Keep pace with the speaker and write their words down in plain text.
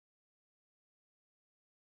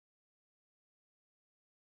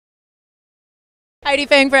Heidi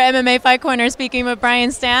Fang for MMA Fight Corner, speaking with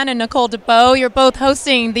Brian Stann and Nicole Debeau. You're both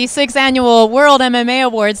hosting the 6th Annual World MMA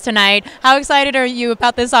Awards tonight. How excited are you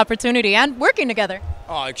about this opportunity and working together?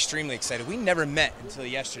 Oh, extremely excited. We never met until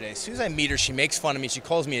yesterday. As soon as I meet her, she makes fun of me. She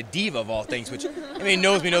calls me a diva of all things, which, I mean,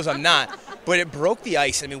 knows me, knows I'm not. But it broke the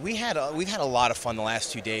ice. I mean, we've had a lot of fun the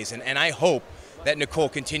last 2 days, and I hope that Nicole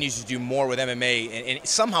continues to do more with MMA and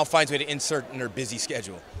somehow finds a way to insert in her busy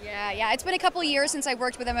schedule. Yeah. It's been a couple years since I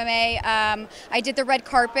worked with MMA. I did the red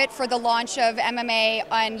carpet for the launch of MMA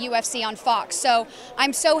on UFC on Fox. So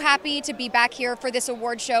I'm so happy to be back here for this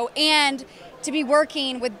award show and to be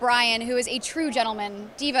working with Brian, who is a true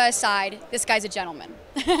gentleman. Diva aside, this guy's a gentleman.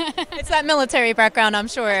 It's that military background, I'm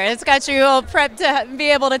sure. It's got you all prepped to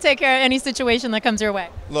be able to take care of any situation that comes your way.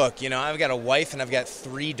 Look, you know, I've got a wife and I've got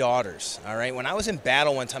 3 daughters, all right? When I was in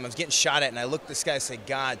battle one time, I was getting shot at, and I looked at this guy and said,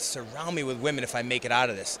 God, surround me with women if I make it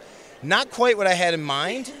out of this. Not quite what I had in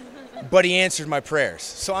mind, but he answered my prayers.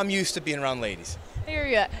 So I'm used to being around ladies. Here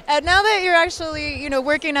you are. And now that you're actually,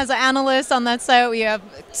 working as an analyst on that site, we have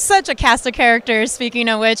such a cast of characters, speaking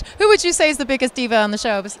of which. Who would you say is the biggest diva on the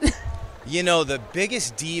show? You know, the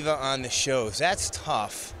biggest diva on the shows, that's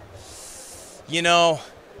tough. You know,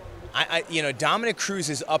 Dominic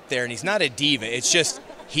Cruz is up there, and he's not a diva. It's just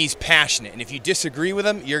he's passionate. And if you disagree with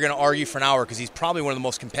him, you're going to argue for an hour because he's probably one of the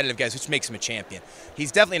most competitive guys, which makes him a champion.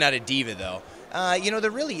 He's definitely not a diva, though.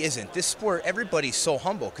 There really isn't. This sport, everybody's so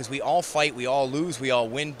humble because we all fight, we all lose, we all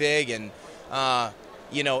win big. And,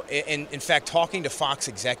 in fact, talking to Fox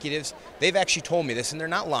executives, they've actually told me this, and they're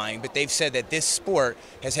not lying, but they've said that this sport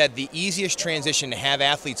has had the easiest transition to have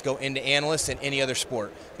athletes go into analysts than any other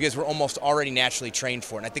sport because we're almost already naturally trained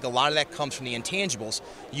for it. And I think a lot of that comes from the intangibles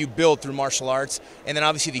you build through martial arts and then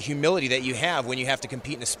obviously the humility that you have when you have to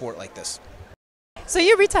compete in a sport like this. So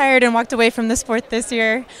you retired and walked away from the sport this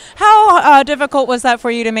year. How difficult was that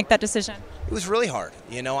for you to make that decision? It was really hard.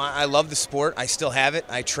 You know, I love the sport. I still have it.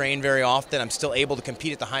 I train very often. I'm still able to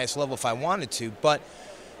compete at the highest level if I wanted to. But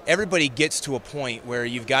everybody gets to a point where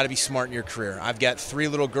you've got to be smart in your career. I've got 3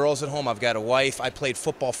 little girls at home. I've got a wife. I played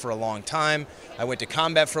football for a long time. I went to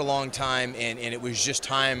combat for a long time, and it was just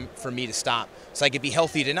time for me to stop so I could be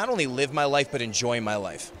healthy to not only live my life but enjoy my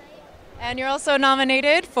life. And you're also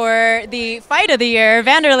nominated for the Fight of the Year,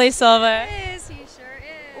 Wanderlei Silva. He sure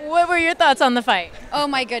is. What were your thoughts on the fight? Oh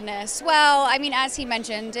my goodness. Well, I mean, as he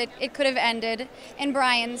mentioned, it could have ended in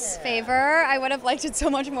Brian's favor. I would have liked it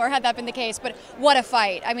so much more had that been the case, but what a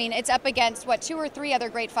fight. I mean, it's up against, 2 or 3 other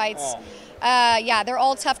great fights. They're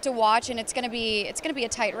all tough to watch, and it's gonna be a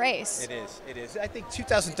tight race. It is. I think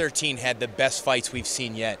 2013 had the best fights we've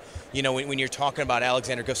seen yet. You know, when you're talking about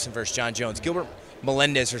Alexander Gustafsson versus John Jones, Gilbert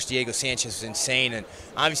Melendez versus Diego Sanchez was insane, and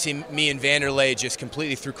obviously me and Wanderlei just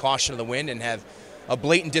completely threw caution to the wind and have a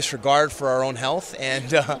blatant disregard for our own health,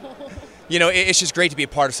 and it's just great to be a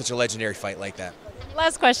part of such a legendary fight like that.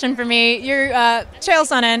 Last question for me. Your Chael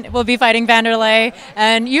Sonnen will be fighting Wanderlei,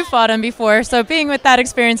 and you fought him before, so being with that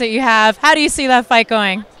experience that you have, how do you see that fight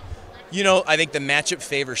going? You know, I think the matchup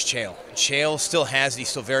favors Chael. Chael still has it. He's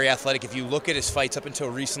still very athletic. If you look at his fights up until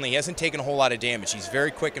recently, he hasn't taken a whole lot of damage. He's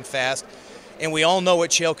very quick and fast. And we all know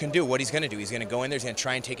what Chael can do, what he's going to do. He's going to go in there, he's going to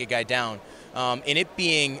try and take a guy down. And it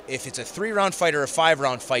being, if it's a 3-round fight or a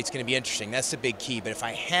 5-round fight, it's going to be interesting. That's the big key. But if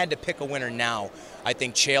I had to pick a winner now, I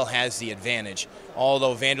think Chael has the advantage.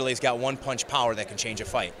 Although Wanderlei's got one-punch power that can change a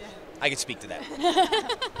fight. I could speak to that.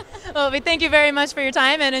 Well, we thank you very much for your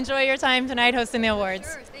time, and enjoy your time tonight hosting the awards.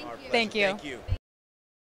 Sure, thank you. Thank you. Thank you.